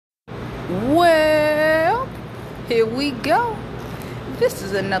Well, here we go. This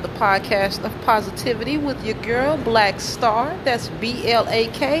is another podcast of positivity with your girl, Black Star. That's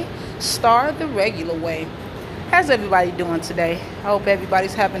BLAK, Star the regular way. How's everybody doing today? I hope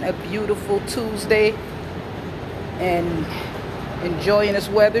everybody's having a beautiful Tuesday and enjoying this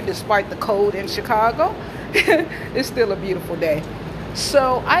weather despite the cold in Chicago. It's still a beautiful day.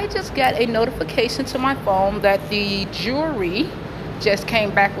 So I just got a notification to my phone that the jury just came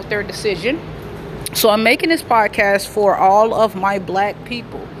back with their decision. So I'm making this podcast for all of my black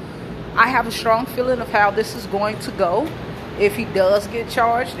people. I have a strong feeling of how this is going to go. If he does get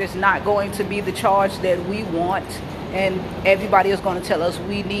charged, it's not going to be the charge that we want. And everybody is going to tell us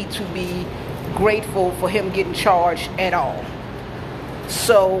we need to be grateful for him getting charged at all.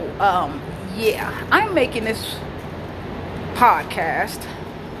 So, I'm making this podcast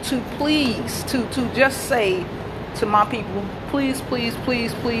to please, to just say to my people, please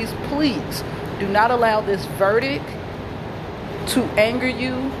do not allow this verdict to anger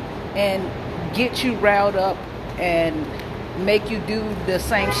you and get you riled up and make you do the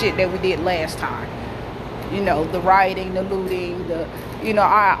same shit that we did last time. You know, the rioting, the looting,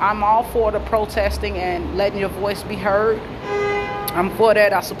 I'm all for the protesting and letting your voice be heard. I'm for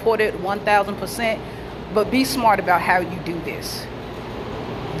that. I support it 1,000%. But be smart about how you do this.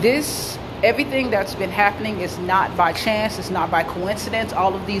 Everything that's been happening is not by chance. It's not by coincidence.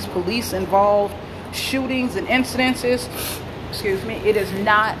 All of these police-involved shootings and incidences, it is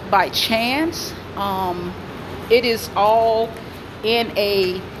not by chance. It is all in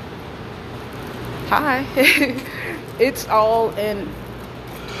a... It's all in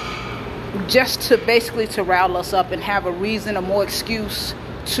just to basically to rile us up and have a reason or more excuse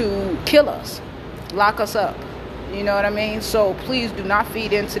to kill us, lock us up. You know what I mean? So please do not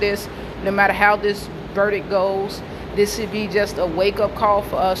feed into this. No matter how this verdict goes, this should be just a wake-up call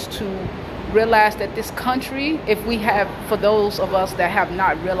for us to realize that this country, for those of us that have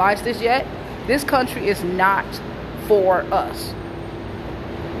not realized this yet, this country is not for us.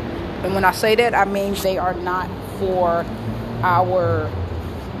 And when I say that, I mean they are not for our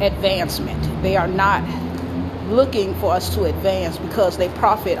advancement. They are not looking for us to advance because they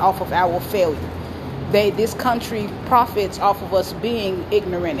profit off of our failure. This country profits off of us being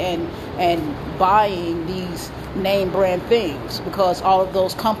ignorant and buying these name brand things because all of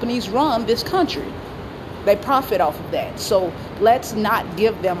those companies run this country. They profit off of that. So let's not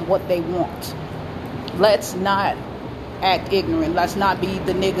give them what they want. Let's not act ignorant. Let's not be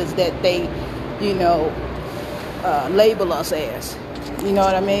the niggas that they, label us as. You know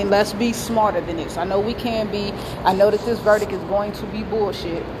what I mean? Let's be smarter than this. I know we can be. I know that this verdict is going to be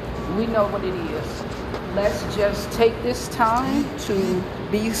bullshit. We know what it is. Let's just take this time to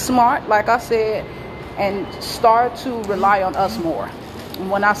be smart, like I said, and start to rely on us more. And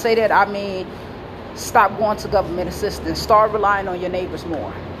when I say that, I mean stop going to government assistance. Start relying on your neighbors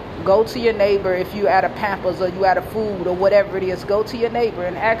more. Go to your neighbor if you out of Pampers or you out of food or whatever it is. Go to your neighbor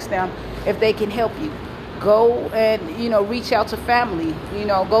and ask them if they can help you. Go and, reach out to family.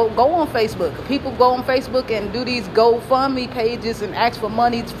 Go on Facebook. People go on Facebook and do these GoFundMe pages and ask for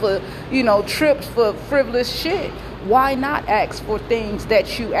money for, trips for frivolous shit. Why not ask for things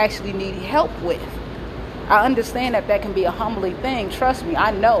that you actually need help with? I understand that can be a humbling thing. Trust me, I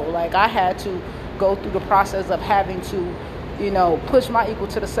know. Like, I had to go through the process of having to, push my equal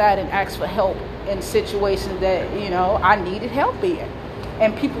to the side and ask for help in situations that, I needed help in.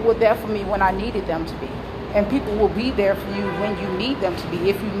 And people were there for me when I needed them to be. And people will be there for you when you need them to be.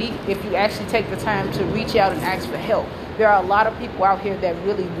 If you actually take the time to reach out and ask for help. There are a lot of people out here that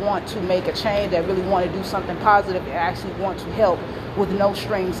really want to make a change, that really want to do something positive, and actually want to help with no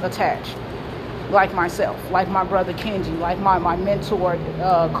strings attached. Like myself, like my brother Kenji, like my mentor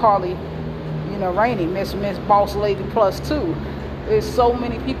Carly, Rainey, Miss Boss Lady Plus 2. There's so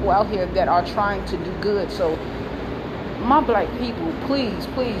many people out here that are trying to do good. So my black people, please,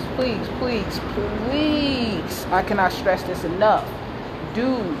 I cannot stress this enough.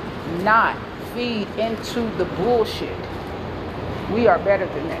 Do not feed into the bullshit. We are better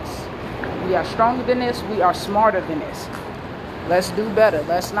than this. We are stronger than this. We are smarter than this. Let's do better.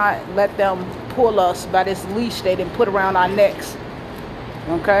 Let's not let them pull us by this leash they didn't put around our necks.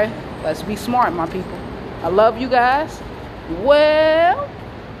 Okay? Let's be smart, my people. I love you guys. Well,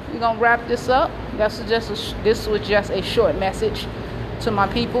 we're going to wrap this up. This was just a short message to my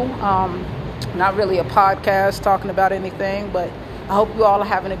people. Not really a podcast talking about anything, but I hope you all are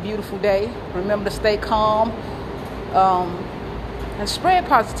having a beautiful day. Remember to stay calm and spread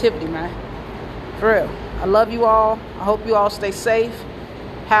positivity, man. For real. I love you all. I hope you all stay safe.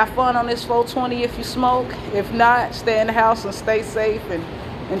 Have fun on this 420 if you smoke. If not, stay in the house and stay safe and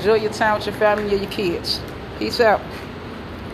Enjoy your time with your family and your kids. Peace out.